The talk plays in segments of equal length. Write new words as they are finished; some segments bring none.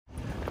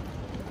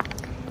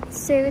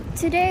So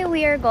today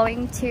we are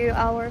going to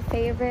our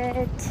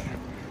favorite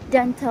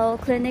dental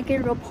clinic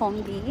in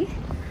Roppongi.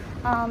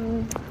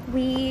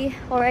 We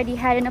already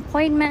had an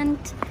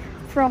appointment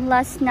from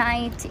last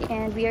night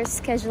and we are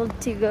scheduled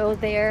to go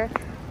there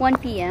 1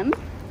 p.m.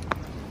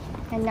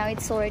 and now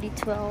it's already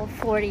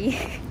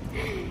 12:40.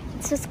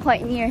 It's just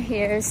quite near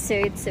here, so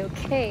it's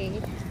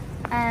okay.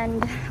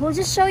 And we'll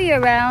just show you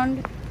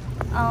around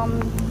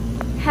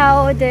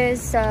how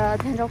this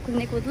dental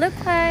clinic would look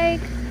like,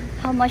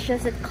 how much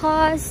does it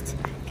cost,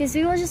 because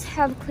we will just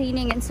have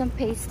cleaning and some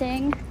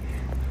pasting.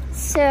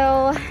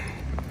 So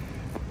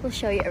we'll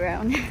show you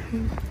around.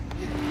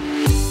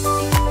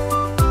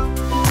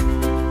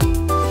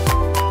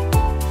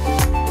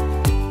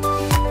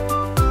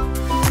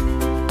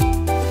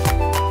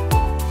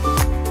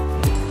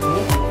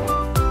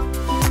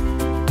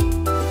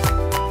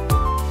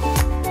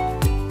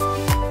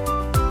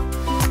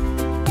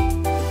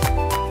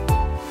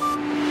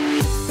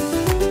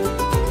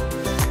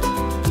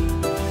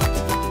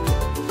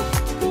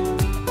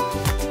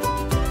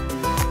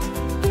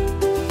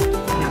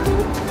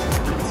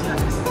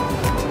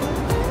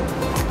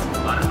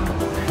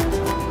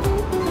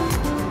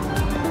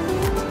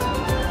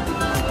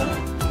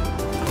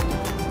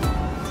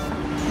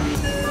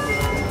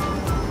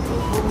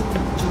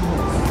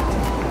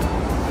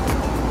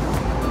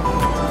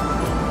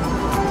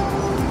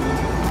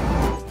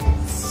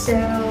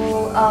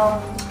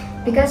 So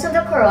because of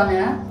the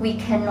corona, we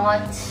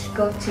cannot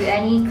go to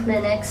any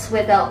clinics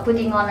without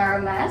putting on our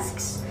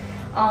masks.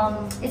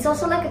 It's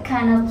also like a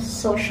kind of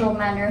social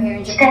manner here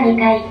in Japan.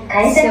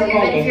 So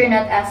even if you're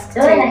not asked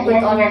to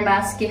put on your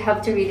mask, you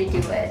have to really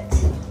do it.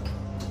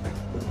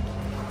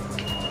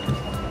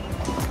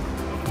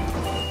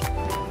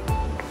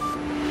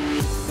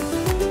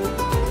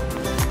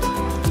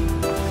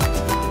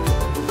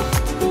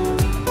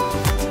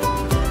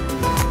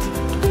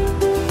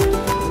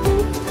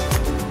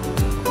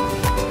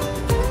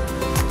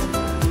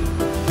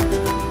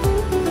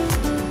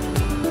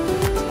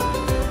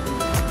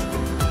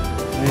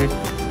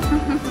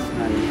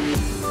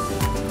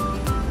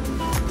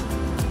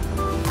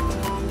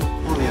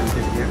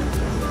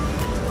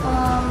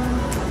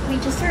 We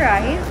just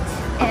arrived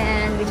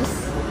and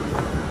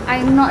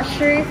I'm not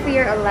sure if we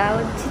are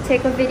allowed to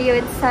take a video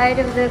inside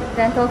of the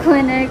dental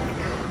clinic.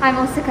 I'm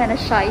also kind of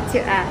shy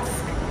to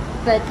ask,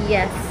 but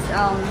yes,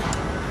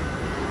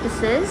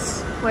 this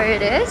is where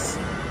it is,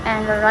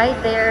 and right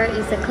there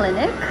is the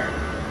clinic.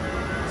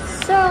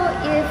 So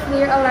if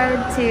we're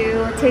allowed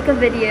to take a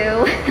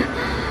video,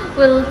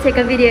 we'll take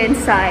a video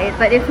inside,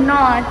 but if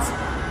not,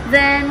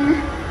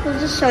 then we'll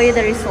just show you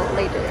the result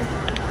later.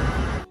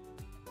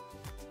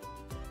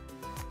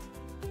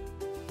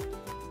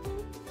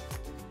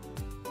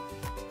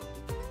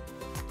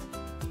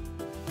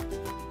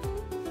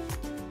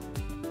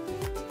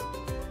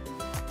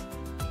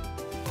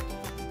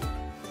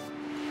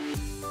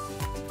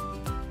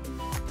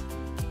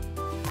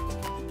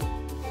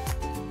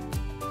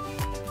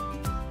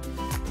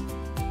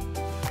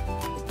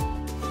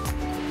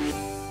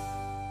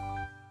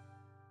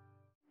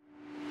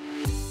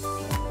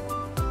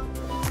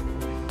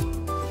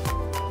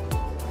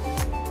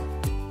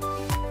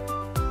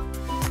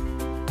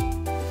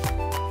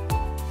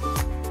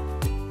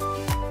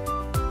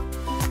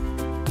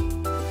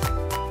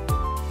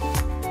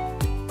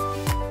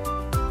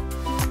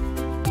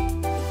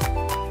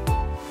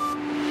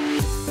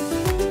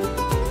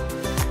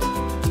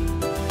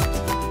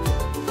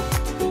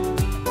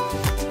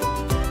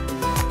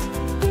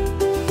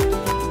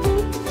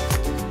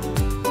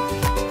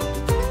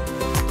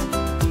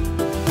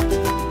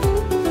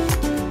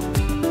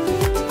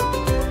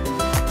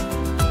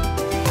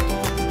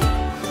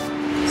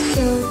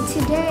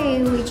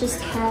 Today we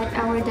just had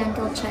our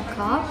dental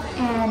checkup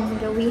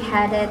and we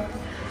had it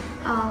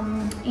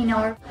in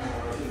our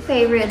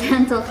favorite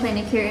dental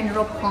clinic here in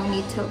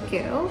Roppongi,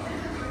 Tokyo.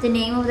 The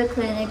name of the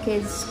clinic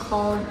is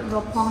called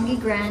Roppongi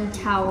Grand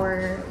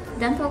Tower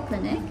Dental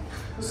Clinic.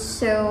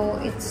 So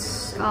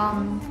it's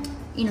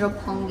in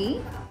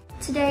Roppongi.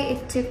 Today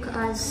it took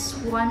us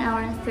 1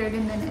 hour and 30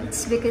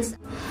 minutes because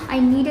I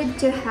needed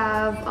to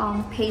have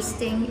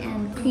pasting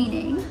and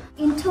cleaning.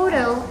 In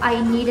total, I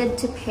needed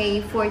to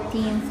pay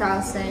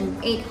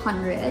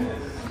 14,800,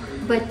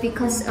 but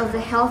because of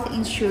the health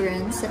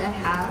insurance that I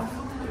have,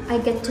 I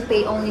get to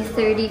pay only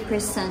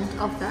 30%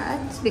 of that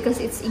because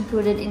it's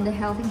included in the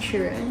health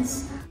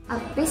insurance.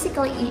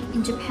 Basically,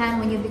 in Japan,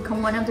 when you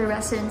become one of the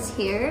residents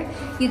here,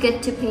 you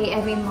get to pay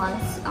every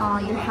month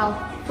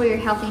for your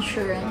health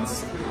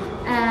insurance.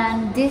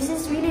 And this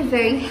is really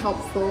very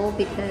helpful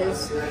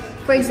because,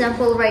 for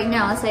example, right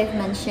now, as I've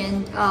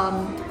mentioned,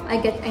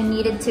 I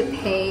needed to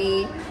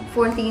pay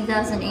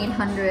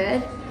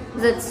 14,800.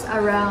 That's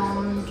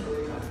around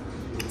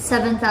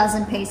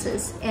 7,000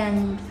 pesos,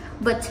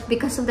 but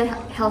because of the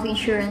health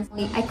insurance,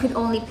 I could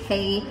only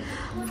pay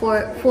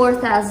for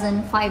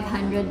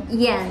 4,500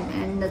 yen,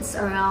 and that's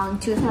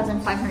around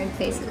 2,500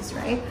 pesos,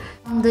 right?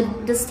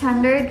 The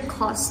standard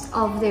cost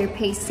of their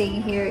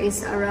pasting here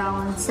is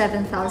around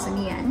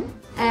 7,000 yen.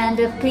 and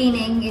the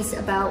cleaning is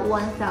about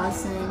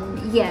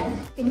 1,000 yen.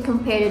 You can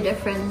compare the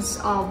difference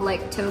of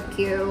like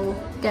Tokyo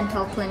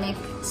dental clinic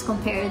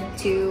compared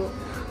to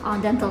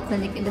dental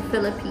clinic in the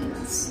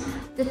Philippines.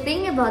 The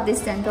thing about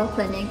this dental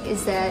clinic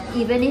is that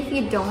even if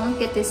you don't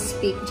get to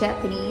speak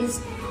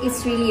Japanese,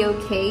 it's really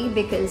okay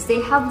because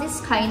they have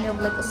this kind of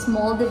like a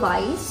small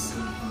device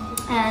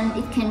and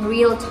it can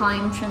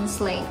real-time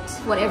translate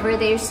whatever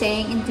they're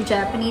saying into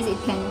Japanese. It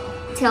can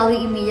tell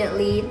you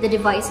immediately, the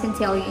device can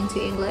tell you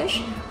into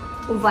English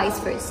or vice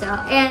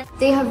versa. And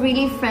they have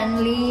really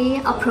friendly,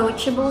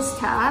 approachable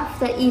staff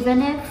that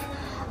even if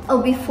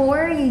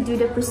before you do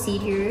the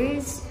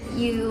procedures,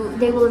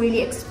 they will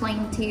really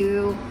explain to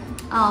you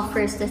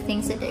first the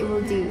things that they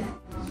will do.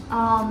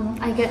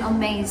 I get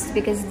amazed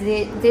because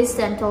this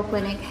dental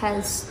clinic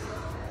has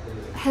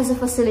the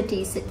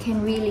facilities that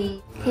can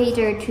really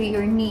cater to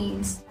your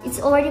needs. It's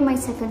already my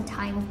second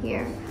time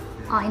here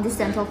in this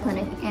dental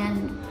clinic,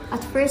 and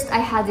at first I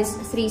had this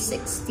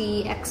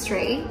 360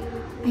 x-ray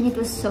and it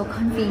was so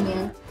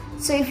convenient.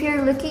 So if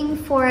you're looking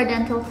for a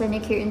dental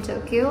clinic here in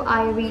Tokyo,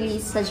 I really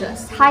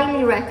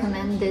highly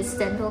recommend this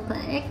dental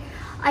clinic.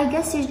 I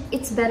guess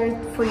it's better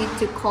for you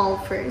to call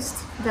first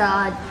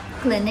the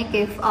clinic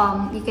if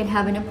you can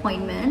have an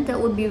appointment. That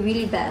would be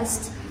really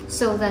best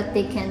so that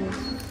they can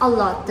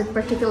allot the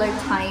particular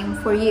time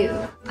for you.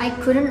 I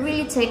couldn't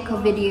really take a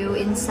video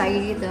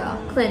inside the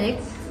clinic,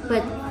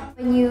 but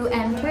when you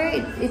enter,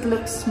 it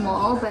looks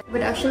small,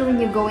 but actually when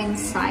you go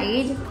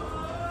inside,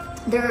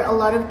 there are a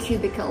lot of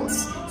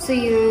cubicles, so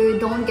you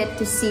don't get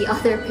to see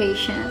other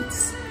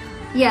patients.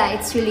 Yeah,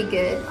 it's really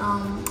good.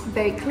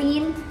 Very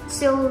clean.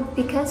 So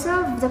because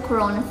of the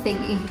corona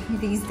thing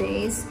these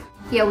days,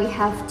 yeah, we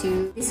have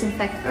to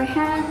disinfect our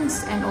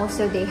hands, and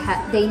also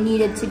they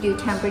needed to do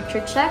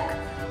temperature check,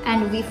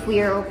 and if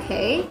we are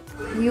okay,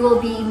 we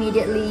will be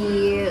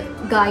immediately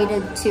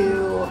guided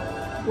to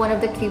one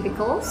of the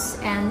cubicles,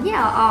 and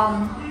yeah,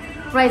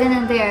 right then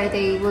and there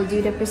they will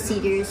do the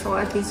procedures or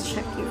at least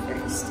check you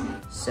first.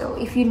 So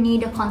if you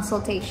need a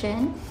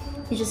consultation,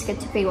 you just get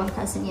to pay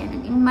 1,000 yen.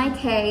 And in my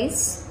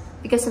case,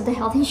 because of the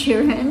health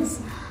insurance,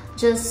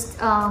 just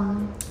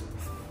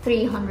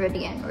 300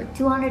 yen or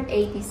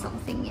 280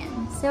 something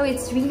yen. So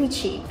it's really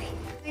cheap.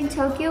 In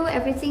Tokyo,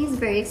 everything is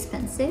very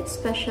expensive,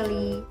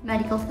 especially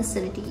medical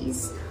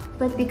facilities.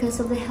 But because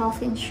of the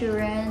health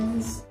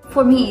insurance,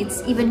 for me,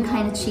 it's even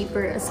kind of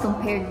cheaper as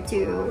compared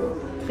to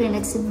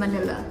clinics in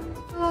Manila.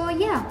 So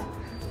yeah,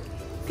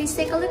 please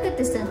take a look at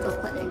this dental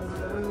clinic.